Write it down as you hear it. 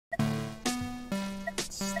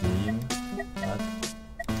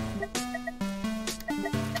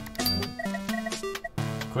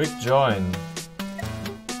Quick join.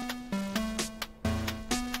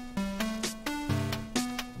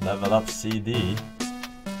 Level up CD.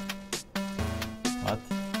 What?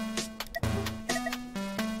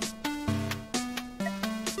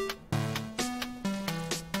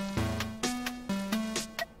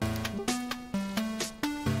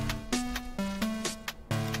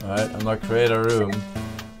 Alright, I'm gonna create a room.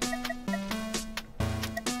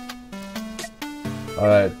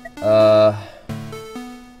 Alright,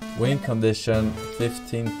 win condition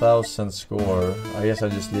 15,000 score. I guess I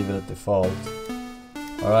just leave it at default.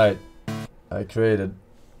 Alright, I created.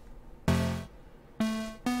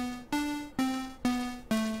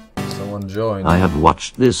 Someone joined. I have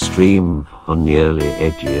watched this stream for nearly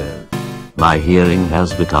 8 years. My hearing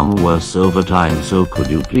has become worse over time, so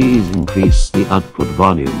could you please increase the output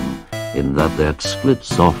volume in that split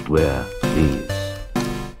software, please?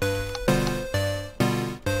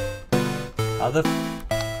 How the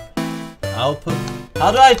output?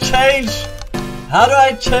 How do I change? How do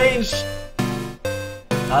I change?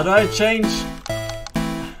 How do I change?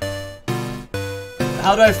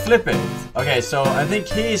 How do I flip it? Okay, so I think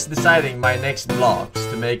he's deciding my next blocks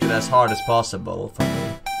to make it as hard as possible for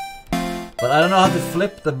me. But I don't know how to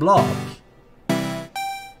flip the block.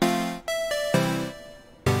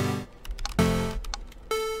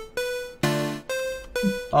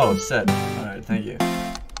 Oh, set. Alright, thank you.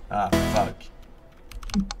 Ah, fuck.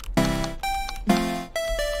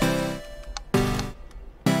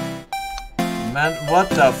 Man, what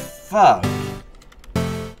the fuck?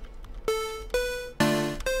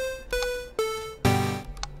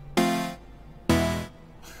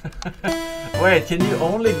 Wait, can you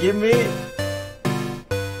only give me...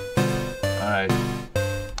 Alright.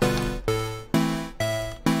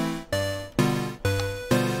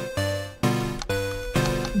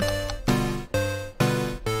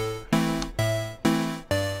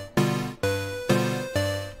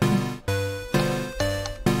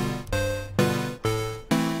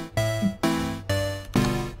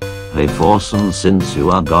 Hey Forsen, since you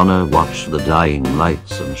are gonna watch the dying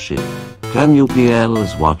lights and shit, can you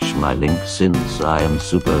PLs watch my link since I am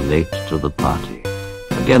super late to the party?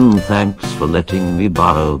 Again, thanks for letting me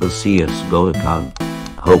borrow the CSGO account.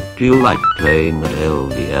 Hope you like playing at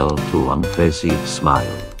LDL to unfacey smile.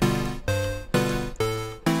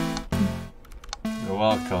 You're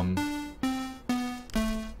welcome.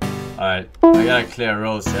 Alright, I gotta clear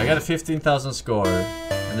rows here. I got a 15,000 score.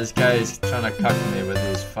 And this guy is trying to cuck me with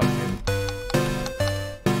his fucking...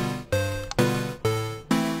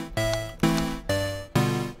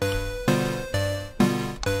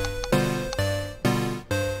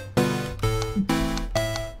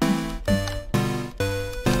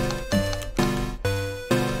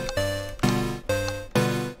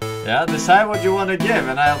 Yeah, decide what you want to give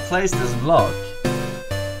and I'll place this block.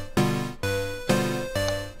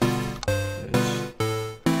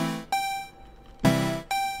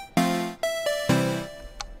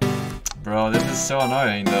 Bro, this is so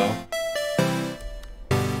annoying though.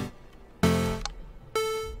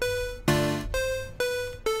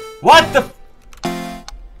 What the f—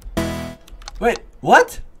 Wait,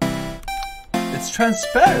 what? It's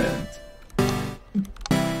transparent.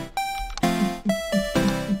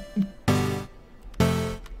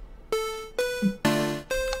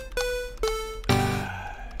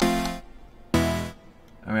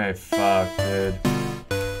 Okay, fuck, dude.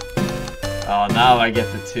 Oh, now I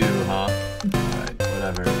get the 2, huh? Alright,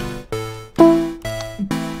 whatever.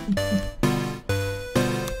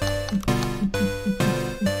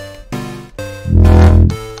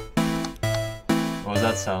 What was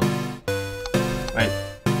that sound? Wait.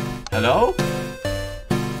 Hello?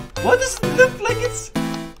 What does it look like it's...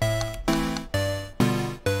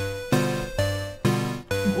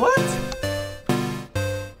 What?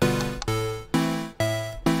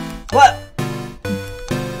 What?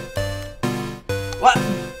 What?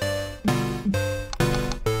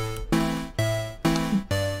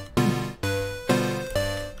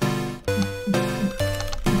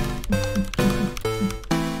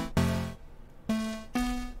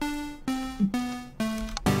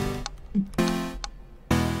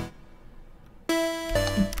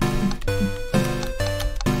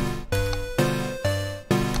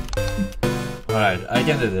 Alright, I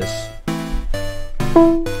can do this.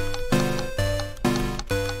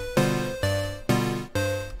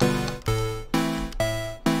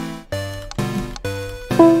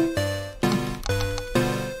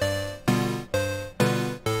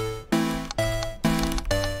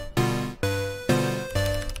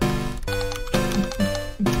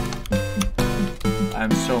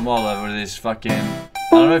 I'm so mauled over this fucking... I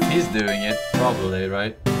don't know if he's doing it. Probably,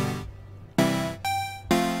 right?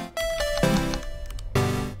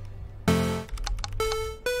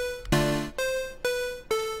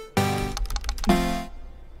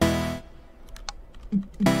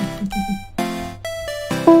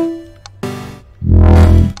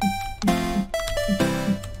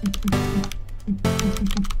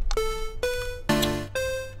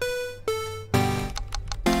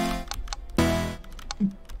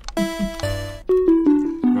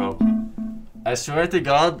 I swear to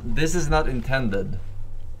God, this is not intended.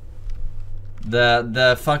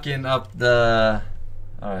 The fucking up the...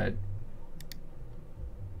 Alright.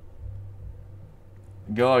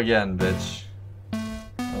 Go again, bitch.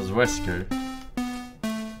 That was Wesker.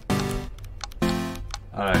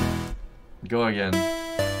 Alright. Go again.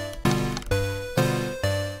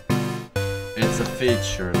 It's a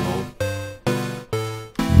feature, lol.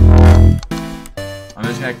 I'm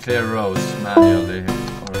just gonna clear rows manually.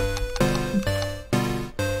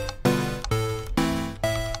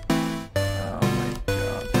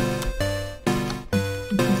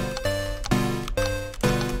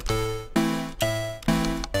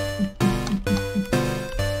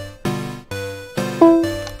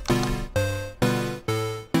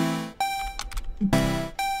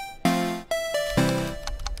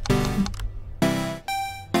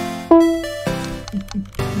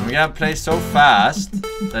 I'm gonna play so fast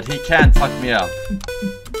that he can't fuck me up.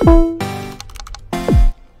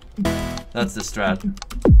 That's the strat.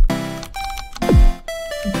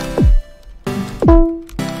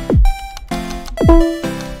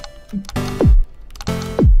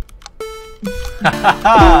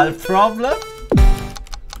 Hahaha, the problem?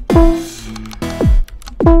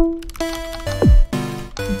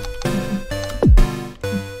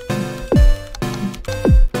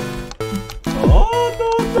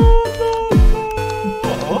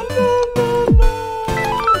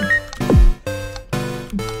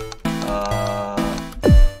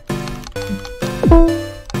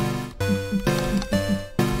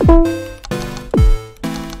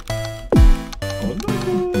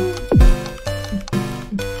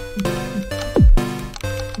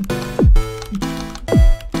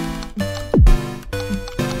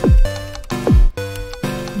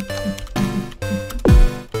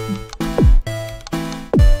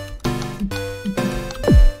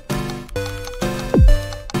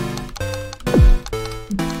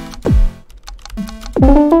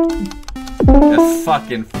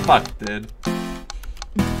 Fucking fuck, dude.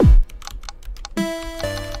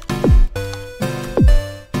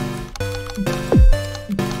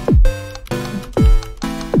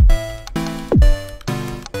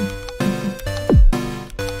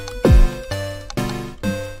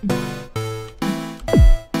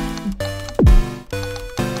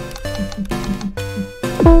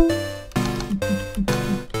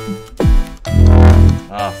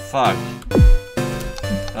 Ah, fuck.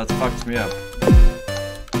 That fucked me up.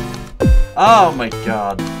 Oh my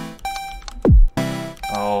god.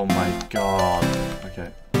 Oh my god. Okay.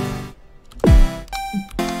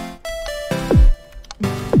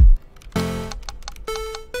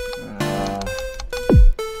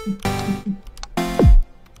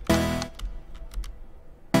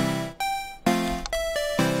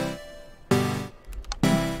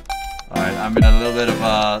 Alright, I'm in a little bit of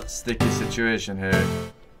a sticky situation here.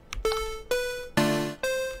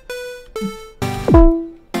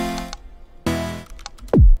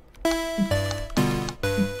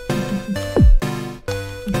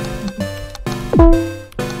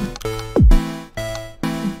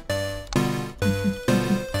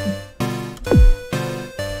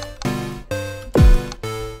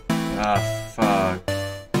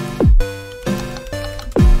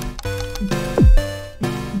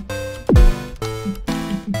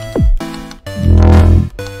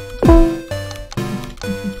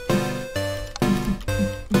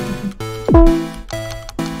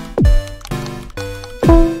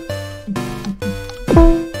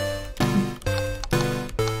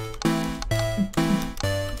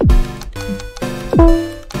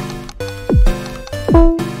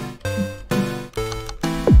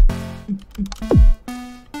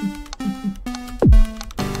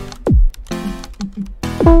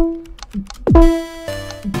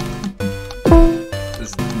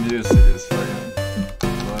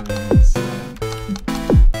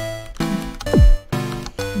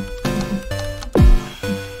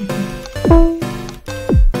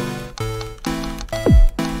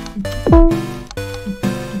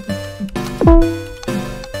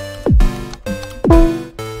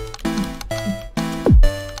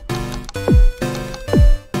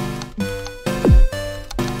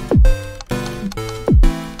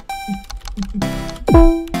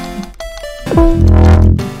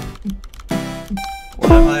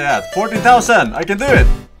 What am I at? 40,000! I can do it!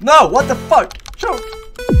 No! What the fuck? Choke!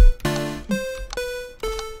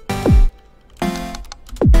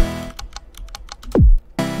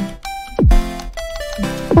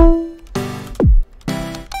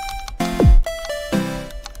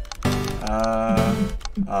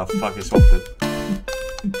 Oh fuck, he swapped it.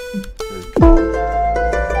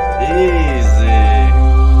 Easy!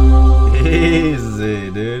 Easy,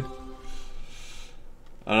 dude.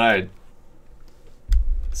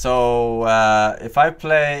 if I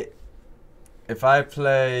play,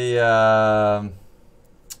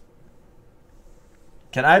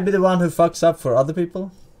 can I be the one who fucks up for other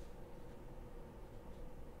people?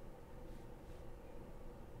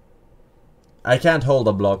 I can't hold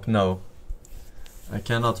a block, no. I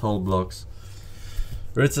cannot hold blocks.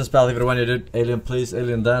 Roots and spell when you do Alien Please,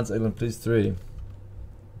 Alien Dance, Alien Please 3.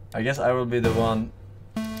 I guess I will be the one.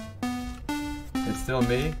 It's still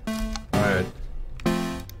me? Alright.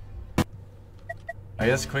 I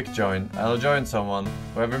guess quick join. I'll join someone.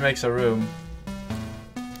 Whoever makes a room.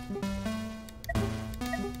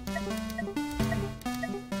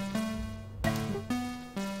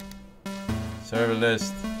 Server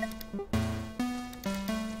list.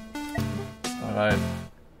 Alright.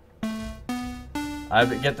 I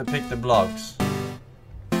get to pick the blocks.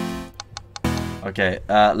 Okay,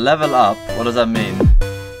 level up. What does that mean?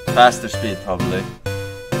 Faster speed, probably.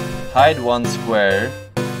 Hide one square.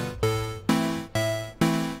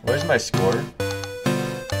 Where's my score?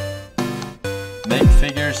 Make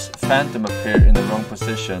figures phantom appear in the wrong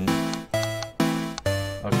position.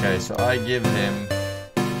 Okay, so I give him...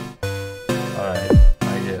 Alright,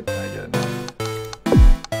 I get it now.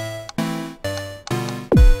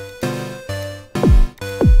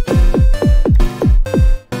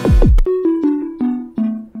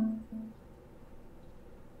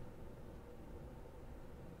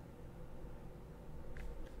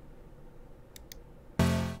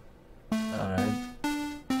 Alright.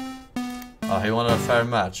 Oh, he wanted a fair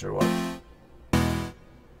match or what?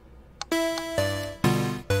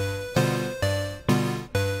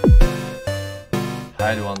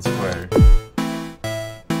 Hide one square.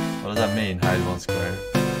 What does that mean, hide one square?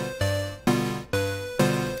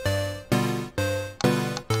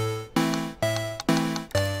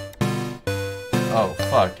 Oh,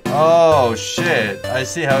 fuck. Oh, shit. I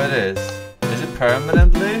see how it is. Is it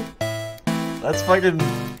permanently? That's fucking...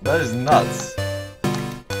 That is nuts.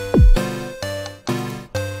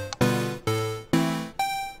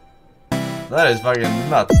 That is fucking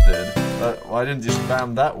nuts, dude. But why didn't you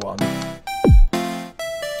spam that one?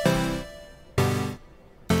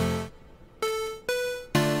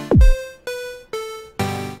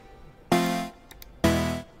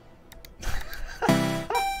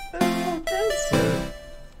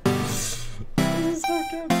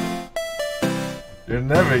 You're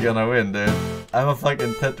never gonna win, dude. I'm a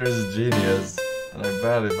fucking Tetris genius, and I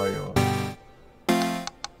barely fucking won.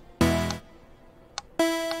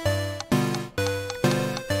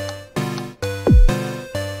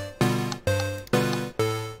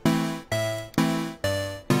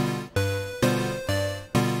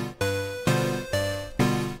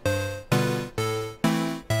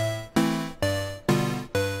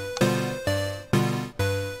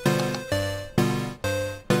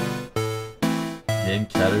 Game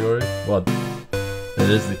category? What? That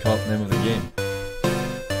is the name of the game.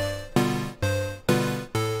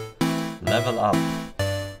 Level up.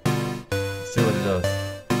 Let's see what it does.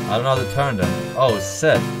 I don't know how to turn them. Oh,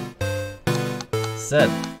 set. Set.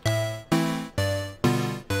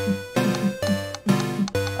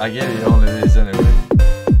 I gave you only these anyway.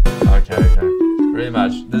 Okay.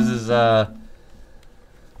 Rematch. This is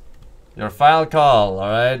your final call,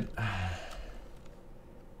 alright?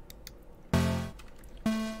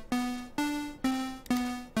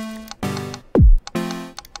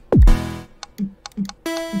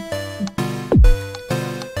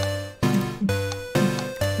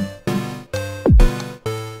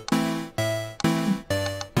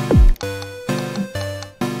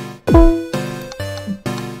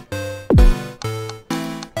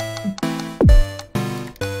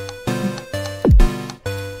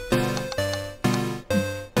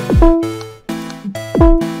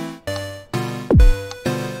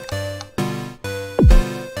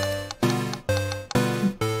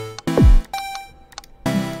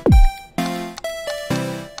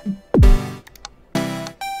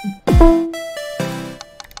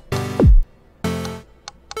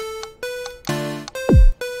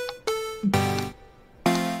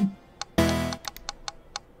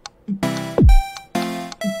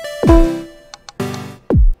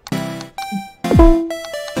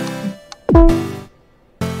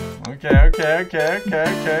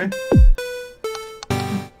 Okay.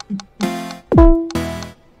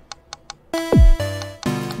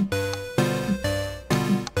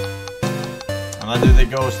 I'm gonna do the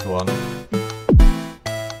ghost one.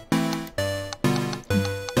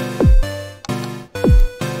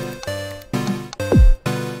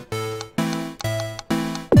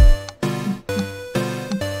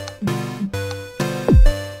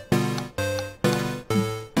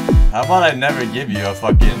 How about I never give you a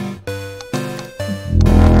fucking...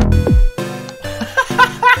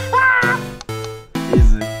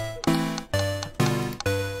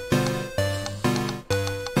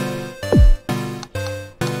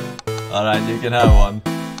 Alright, you can have one.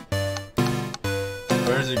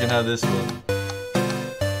 First, you can have this one.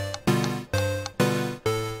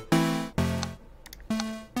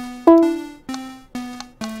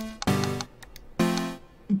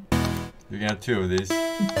 You can have two of these.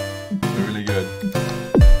 They're really good.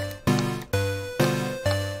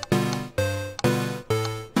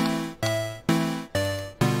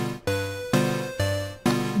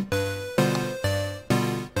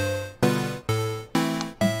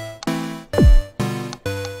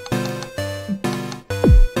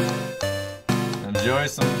 Enjoy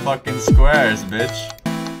some fucking squares, bitch.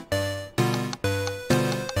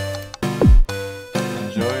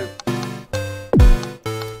 Enjoy.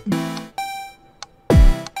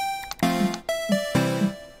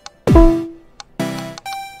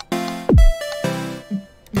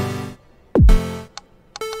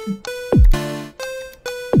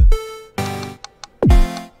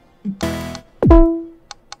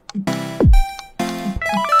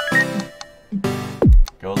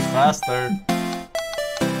 Goes faster.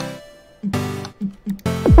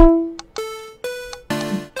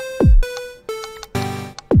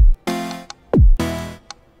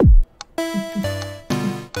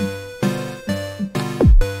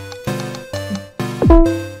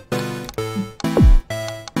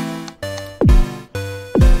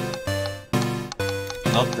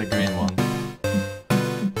 Not the green one.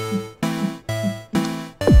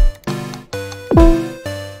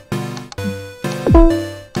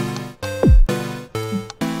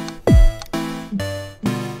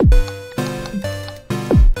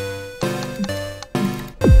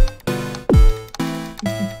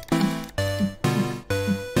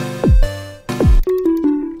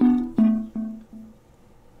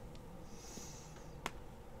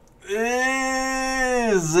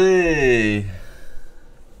 Easy.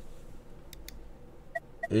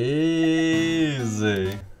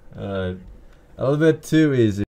 Easy. Alright. A little bit too easy.